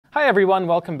Hi everyone,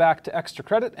 welcome back to Extra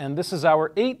Credit, and this is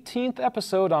our 18th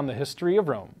episode on the history of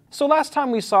Rome. So last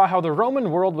time we saw how the Roman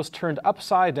world was turned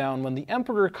upside down when the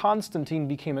Emperor Constantine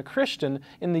became a Christian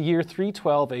in the year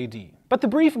 312 AD. But the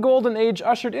brief golden age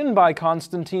ushered in by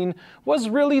Constantine was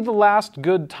really the last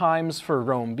good times for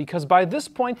Rome, because by this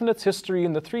point in its history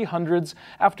in the 300s,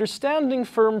 after standing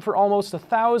firm for almost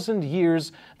 1,000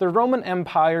 years, the Roman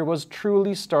Empire was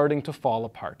truly starting to fall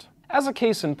apart. As a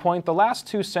case in point, the last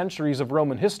 2 centuries of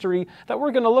Roman history that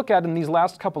we're going to look at in these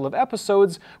last couple of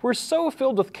episodes were so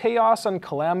filled with chaos and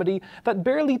calamity that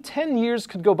barely 10 years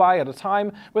could go by at a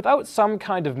time without some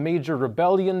kind of major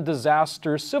rebellion,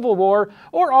 disaster, civil war,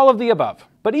 or all of the above.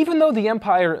 But even though the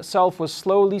empire itself was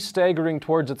slowly staggering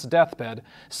towards its deathbed,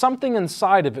 something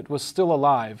inside of it was still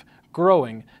alive,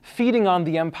 growing, feeding on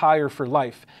the empire for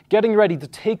life, getting ready to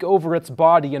take over its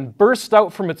body and burst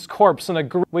out from its corpse in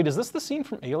a Wait, is this the scene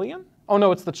from Alien? Oh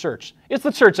no, it's the church. It's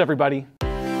the church, everybody.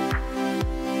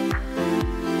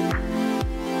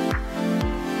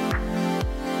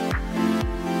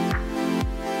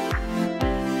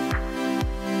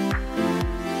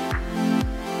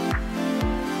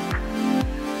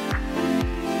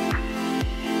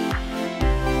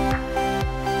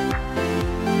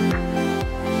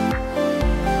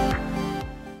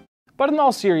 But in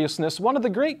all seriousness, one of the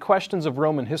great questions of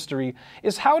Roman history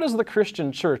is how does the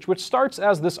Christian church, which starts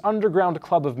as this underground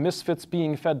club of misfits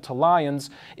being fed to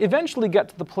lions, eventually get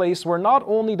to the place where not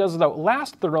only does it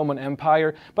outlast the Roman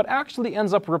Empire, but actually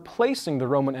ends up replacing the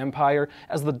Roman Empire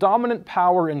as the dominant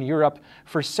power in Europe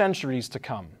for centuries to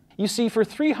come. You see, for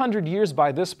 300 years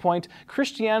by this point,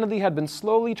 Christianity had been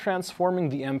slowly transforming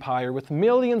the empire, with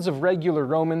millions of regular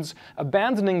Romans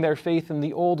abandoning their faith in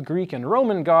the old Greek and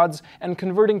Roman gods and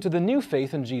converting to the new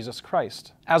faith in Jesus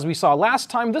Christ. As we saw last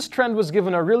time, this trend was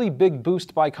given a really big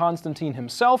boost by Constantine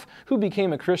himself, who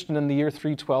became a Christian in the year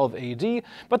 312 AD,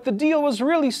 but the deal was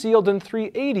really sealed in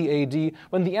 380 AD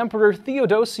when the Emperor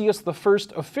Theodosius I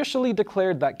officially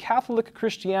declared that Catholic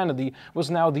Christianity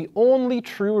was now the only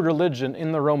true religion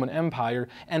in the Roman Empire,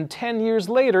 and 10 years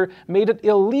later made it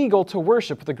illegal to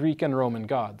worship the Greek and Roman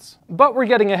gods. But we're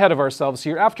getting ahead of ourselves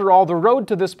here. After all, the road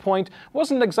to this point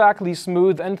wasn't exactly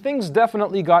smooth, and things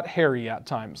definitely got hairy at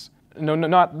times. No,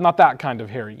 not that kind of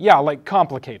hairy. Yeah, like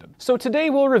complicated. So today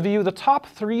we'll review the top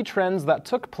 3 trends that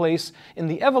took place in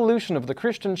the evolution of the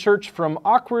Christian church from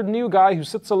awkward new guy who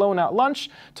sits alone at lunch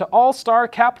to all-star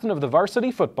captain of the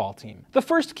varsity football team. The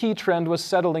first key trend was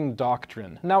settling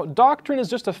doctrine. Now, doctrine is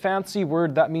just a fancy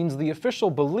word that means the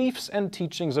official beliefs and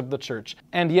teachings of the church.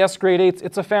 And yes, grade 8s,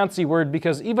 it's a fancy word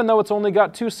because even though it's only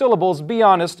got 2 syllables, be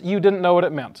honest, you didn't know what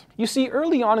it meant. You see,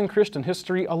 early on in Christian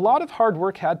history, a lot of hard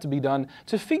work had to be done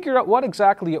to figure out what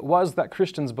exactly it was that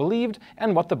Christians believed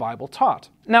and what the Bible taught.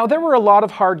 Now, there were a lot of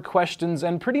hard questions,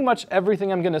 and pretty much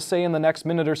everything I'm going to say in the next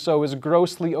minute or so is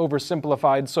grossly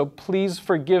oversimplified, so please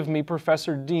forgive me,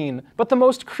 Professor Dean. But the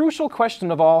most crucial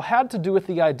question of all had to do with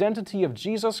the identity of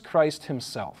Jesus Christ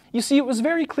himself. You see, it was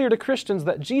very clear to Christians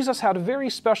that Jesus had a very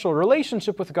special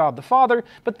relationship with God the Father,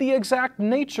 but the exact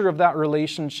nature of that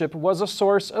relationship was a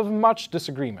source of much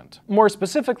disagreement. More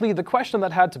specifically, the question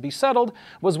that had to be settled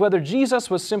was whether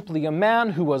Jesus was simply a man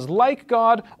who was like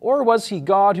God, or was he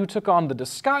God who took on the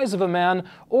disguise of a man,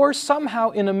 or somehow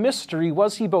in a mystery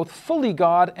was he both fully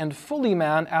God and fully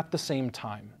man at the same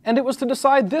time. And it was to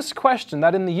decide this question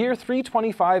that in the year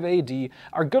 325 AD,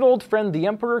 our good old friend the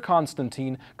Emperor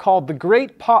Constantine called the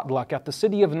Great Potluck at the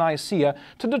city of Nicaea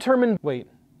to determine—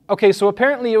 Okay, so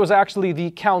apparently it was actually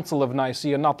the Council of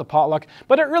Nicaea, not the potluck,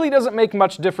 but it really doesn't make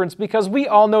much difference because we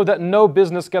all know that no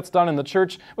business gets done in the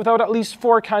church without at least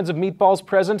 4 kinds of meatballs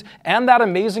present and that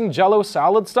amazing jello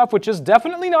salad stuff, which is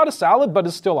definitely not a salad but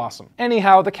is still awesome.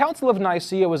 Anyhow, the Council of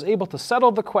Nicaea was able to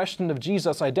settle the question of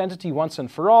Jesus' identity once and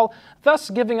for all, thus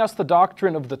giving us the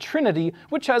doctrine of the Trinity,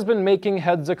 which has been making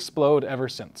heads explode ever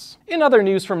since. In other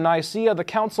news from Nicaea, the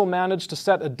council managed to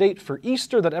set a date for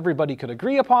Easter that everybody could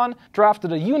agree upon,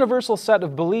 drafted a universal set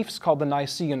of beliefs called the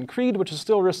Nicene Creed, which is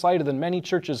still recited in many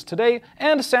churches today,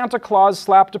 and Santa Claus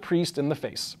slapped a priest in the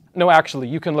face. No, actually,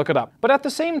 you can look it up. But at the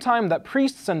same time that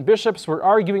priests and bishops were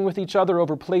arguing with each other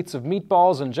over plates of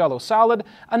meatballs and jello salad,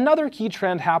 another key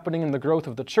trend happening in the growth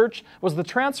of the church was the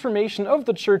transformation of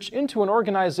the church into an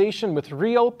organization with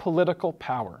real political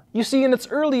power. You see, in its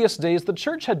earliest days, the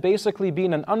church had basically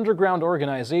been an underground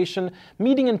organization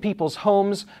meeting in people's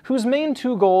homes, whose main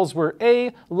 2 goals were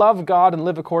A, love God and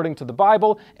live according to the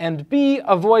Bible, and B,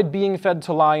 avoid being fed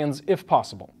to lions if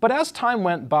possible. But as time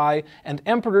went by and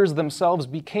emperors themselves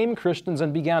became became Christians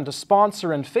and began to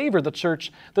sponsor and favor the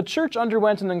church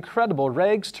underwent an incredible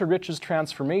rags-to-riches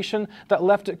transformation that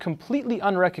left it completely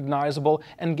unrecognizable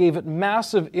and gave it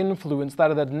massive influence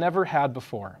that it had never had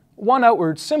before. One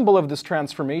outward symbol of this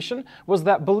transformation was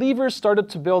that believers started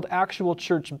to build actual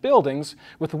church buildings,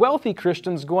 with wealthy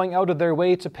Christians going out of their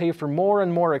way to pay for more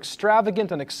and more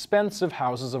extravagant and expensive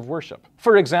houses of worship.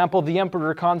 For example, the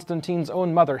Emperor Constantine's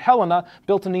own mother Helena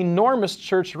built an enormous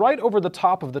church right over the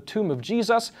top of the tomb of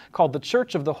Jesus called the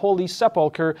Church of the Holy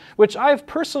Sepulchre, which I've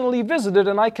personally visited,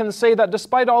 and I can say that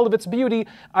despite all of its beauty,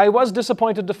 I was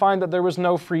disappointed to find that there was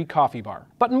no free coffee bar.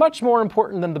 But much more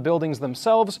important than the buildings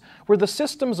themselves were the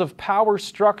systems of power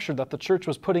structure that the church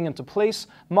was putting into place,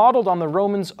 modeled on the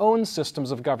Romans' own systems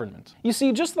of government. You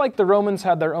see, just like the Romans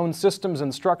had their own systems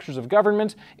and structures of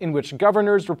government, in which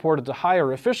governors reported to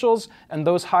higher officials, and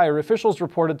those higher officials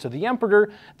reported to the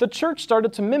emperor, the church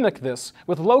started to mimic this,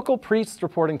 with local priests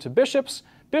reporting to bishops,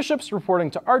 bishops reporting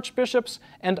to archbishops,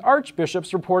 and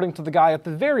archbishops reporting to the guy at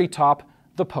the very top,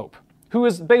 the Pope, who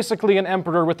is basically an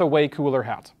emperor with a way cooler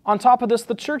hat. On top of this,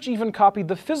 the church even copied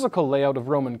the physical layout of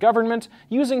Roman government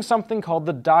using something called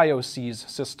the diocese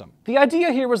system. The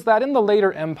idea here was that in the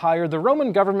later empire, the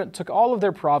Roman government took all of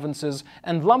their provinces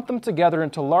and lumped them together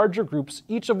into larger groups,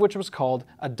 each of which was called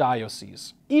a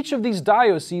diocese. Each of these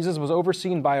dioceses was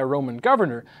overseen by a Roman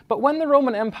governor, but when the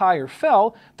Roman Empire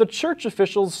fell, the church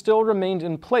officials still remained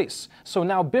in place, so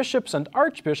now bishops and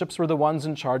archbishops were the ones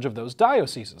in charge of those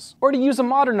dioceses. Or to use a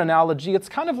modern analogy, it's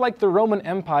kind of like the Roman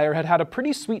Empire had had a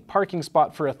pretty sweet parking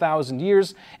spot for 1,000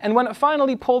 years, and when it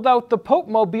finally pulled out, the Pope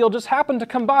Mobile just happened to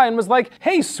come by and was like,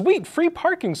 "Hey, sweet, free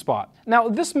parking spot." Now,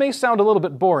 this may sound a little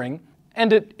bit boring,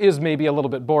 and it is maybe a little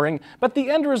bit boring, but the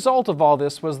end result of all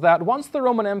this was that once the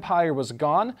Roman Empire was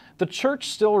gone, the church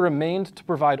still remained to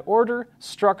provide order,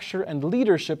 structure, and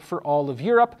leadership for all of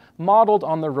Europe, modeled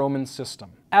on the Roman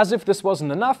system. As if this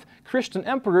wasn't enough, Christian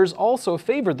emperors also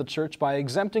favored the church by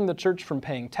exempting the church from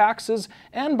paying taxes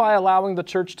and by allowing the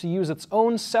church to use its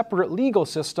own separate legal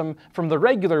system from the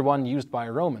regular one used by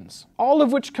Romans. All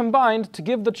of which combined to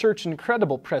give the church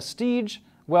incredible prestige,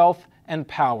 wealth, and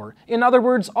power. In other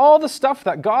words, all the stuff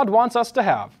that God wants us to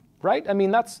have. Right? I mean,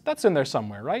 that's in there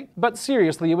somewhere, right? But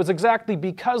seriously, it was exactly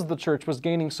because the church was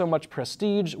gaining so much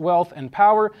prestige, wealth, and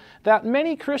power that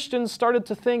many Christians started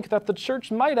to think that the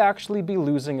church might actually be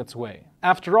losing its way.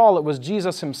 After all, it was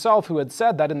Jesus himself who had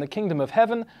said that in the kingdom of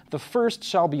heaven, the first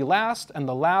shall be last, and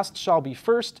the last shall be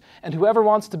first, and whoever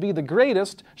wants to be the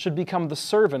greatest should become the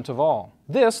servant of all.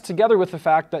 This, together with the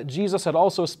fact that Jesus had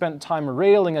also spent time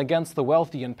railing against the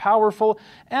wealthy and powerful,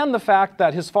 and the fact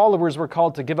that his followers were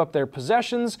called to give up their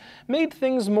possessions, made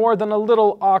things more than a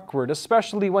little awkward,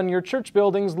 especially when your church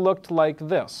buildings looked like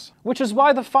this. Which is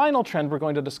why the final trend we're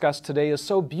going to discuss today is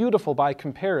so beautiful by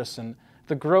comparison: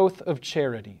 the growth of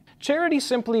charity. Charity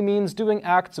simply means doing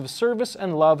acts of service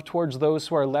and love towards those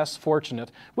who are less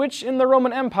fortunate, which in the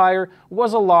Roman Empire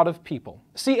was a lot of people.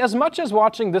 See, as much as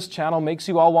watching this channel makes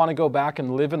you all want to go back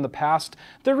and live in the past,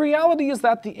 the reality is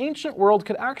that the ancient world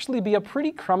could actually be a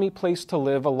pretty crummy place to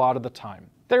live a lot of the time.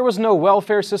 There was no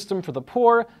welfare system for the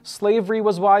poor, slavery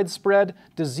was widespread,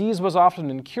 disease was often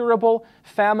incurable,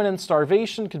 famine and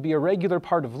starvation could be a regular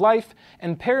part of life,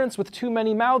 and parents with too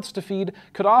many mouths to feed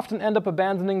could often end up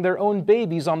abandoning their own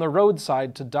babies on the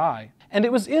roadside to die. And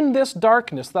it was in this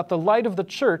darkness that the light of the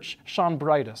church shone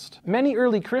brightest. Many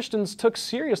early Christians took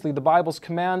seriously the Bible's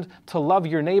command to love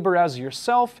your neighbor as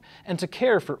yourself and to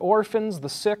care for orphans, the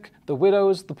sick, the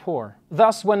widows, the poor.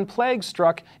 Thus, when plague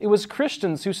struck, it was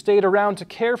Christians who stayed around to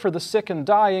care for the sick and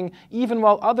dying, even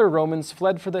while other Romans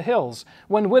fled for the hills.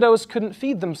 When widows couldn't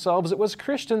feed themselves, it was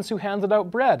Christians who handed out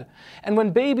bread. And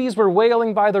when babies were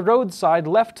wailing by the roadside,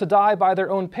 left to die by their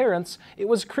own parents, it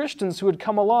was Christians who would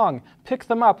come along, pick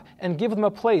them up, and give them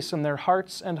a place in their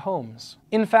hearts and homes.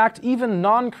 In fact, even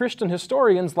non-Christian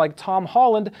historians like Tom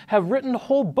Holland have written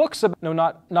whole books about— no,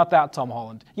 not that Tom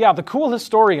Holland. Yeah, the cool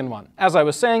historian one. As I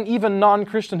was saying, even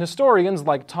non-Christian historians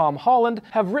like Tom Holland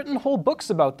have written whole books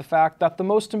about the fact that the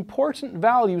most important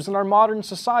values in our modern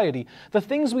society, the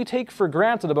things we take for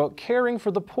granted about caring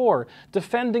for the poor,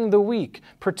 defending the weak,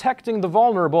 protecting the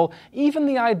vulnerable, even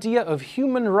the idea of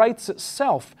human rights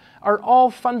itself, are all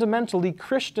fundamentally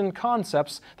Christian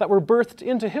concepts that were birthed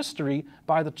into history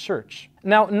by the church.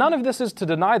 Now, none of this is to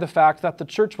deny the fact that the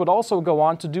church would also go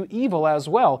on to do evil as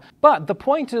well, but the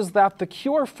point is that the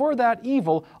cure for that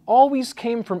evil always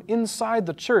came from inside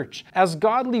the church, as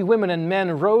godly women and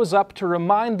men rose up to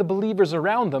remind the believers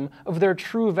around them of their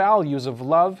true values of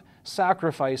love,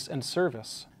 sacrifice, and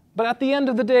service. But at the end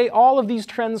of the day, all of these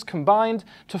trends combined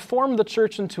to form the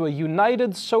church into a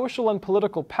united social and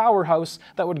political powerhouse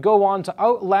that would go on to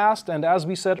outlast and, as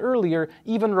we said earlier,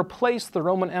 even replace the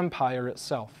Roman Empire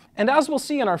itself. And as we'll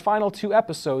see in our final 2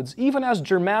 episodes, even as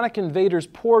Germanic invaders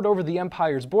poured over the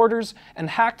empire's borders and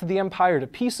hacked the empire to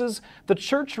pieces, the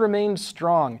church remained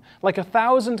strong, like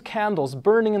 1,000 candles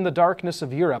burning in the darkness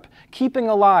of Europe, keeping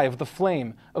alive the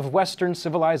flame of Western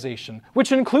civilization,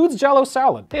 which includes jello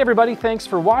salad. Hey everybody, thanks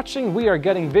for watching. We are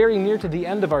getting very near to the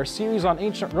end of our series on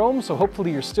ancient Rome, so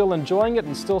hopefully you're still enjoying it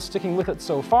and still sticking with it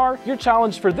so far. Your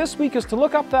challenge for this week is to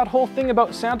look up that whole thing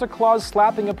about Santa Claus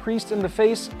slapping a priest in the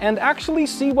face and actually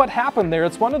see what happened there.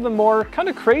 It's one of the more kind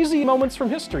of crazy moments from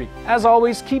history. As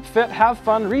always, keep fit, have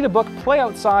fun, read a book, play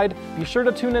outside. Be sure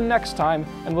to tune in next time,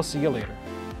 and we'll see you later.